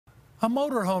A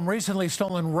motorhome recently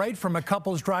stolen right from a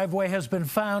couple's driveway has been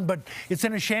found, but it's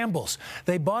in a shambles.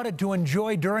 They bought it to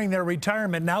enjoy during their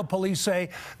retirement. Now police say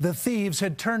the thieves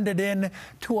had turned it in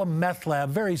to a meth lab.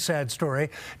 Very sad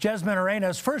story. Jasmine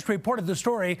Arenas first reported the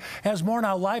story, has more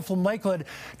now live from Lakewood.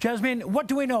 Jasmine, what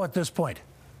do we know at this point?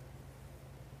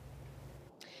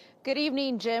 Good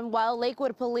evening, Jim. While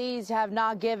Lakewood police have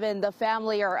not given the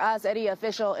family or us any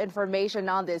official information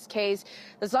on this case,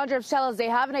 the Sandrips tell us they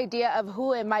have an idea of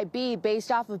who it might be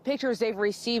based off of pictures they've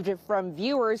received from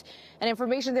viewers and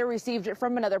information they received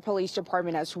from another police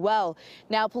department as well.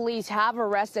 Now, police have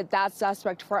arrested that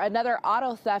suspect for another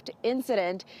auto theft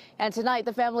incident, and tonight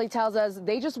the family tells us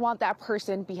they just want that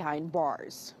person behind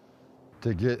bars.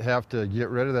 To have to get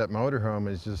rid of that motorhome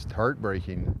is just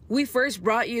heartbreaking. We first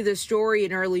brought you the story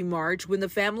in early March when the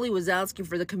family was asking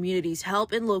for the community's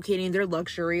help in locating their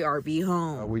luxury RV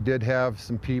home. We did have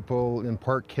some people in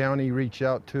Park County reach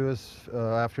out to us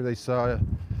after they saw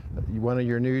one of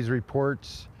your news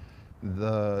reports.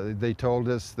 They told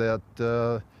us that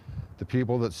the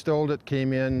people that stole it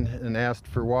came in and asked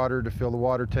for water to fill the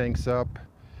water tanks up.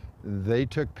 They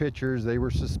took pictures. They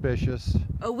were suspicious.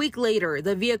 A week later,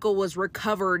 the vehicle was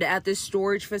recovered at this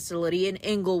storage facility in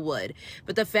Inglewood,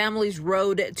 but the family's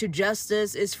road to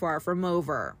justice is far from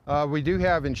over. We do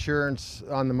have insurance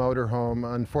on the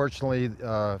motorhome. Unfortunately,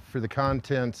 for the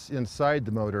contents inside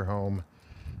the motorhome,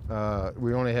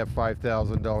 we only have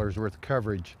 $5,000 worth of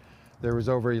coverage. There was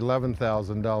over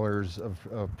 $11,000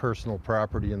 of personal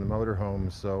property in the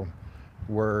motorhome, so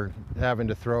we're having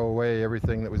to throw away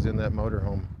everything that was in that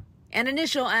motorhome. An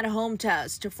initial at-home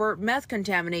test for meth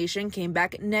contamination came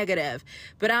back negative,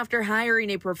 but after hiring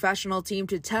a professional team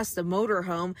to test the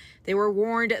motorhome, they were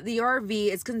warned the RV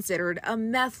is considered a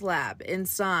meth lab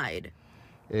inside.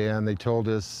 And they told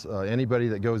us anybody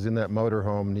that goes in that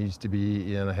motorhome needs to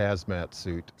be in a hazmat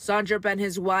suit. Sandrip and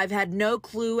his wife had no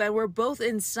clue and were both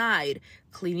inside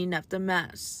cleaning up the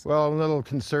mess. Well, I'm a little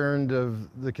concerned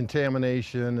of the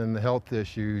contamination and the health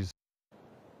issues.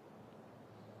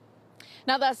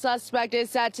 Now, that suspect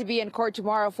is set to be in court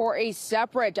tomorrow for a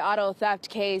separate auto theft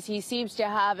case. He seems to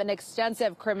have an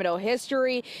extensive criminal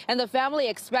history, and the family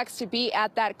expects to be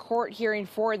at that court hearing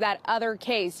for that other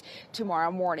case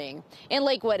tomorrow morning. In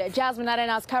Lakewood, Jasmine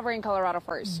Arenas covering Colorado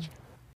First.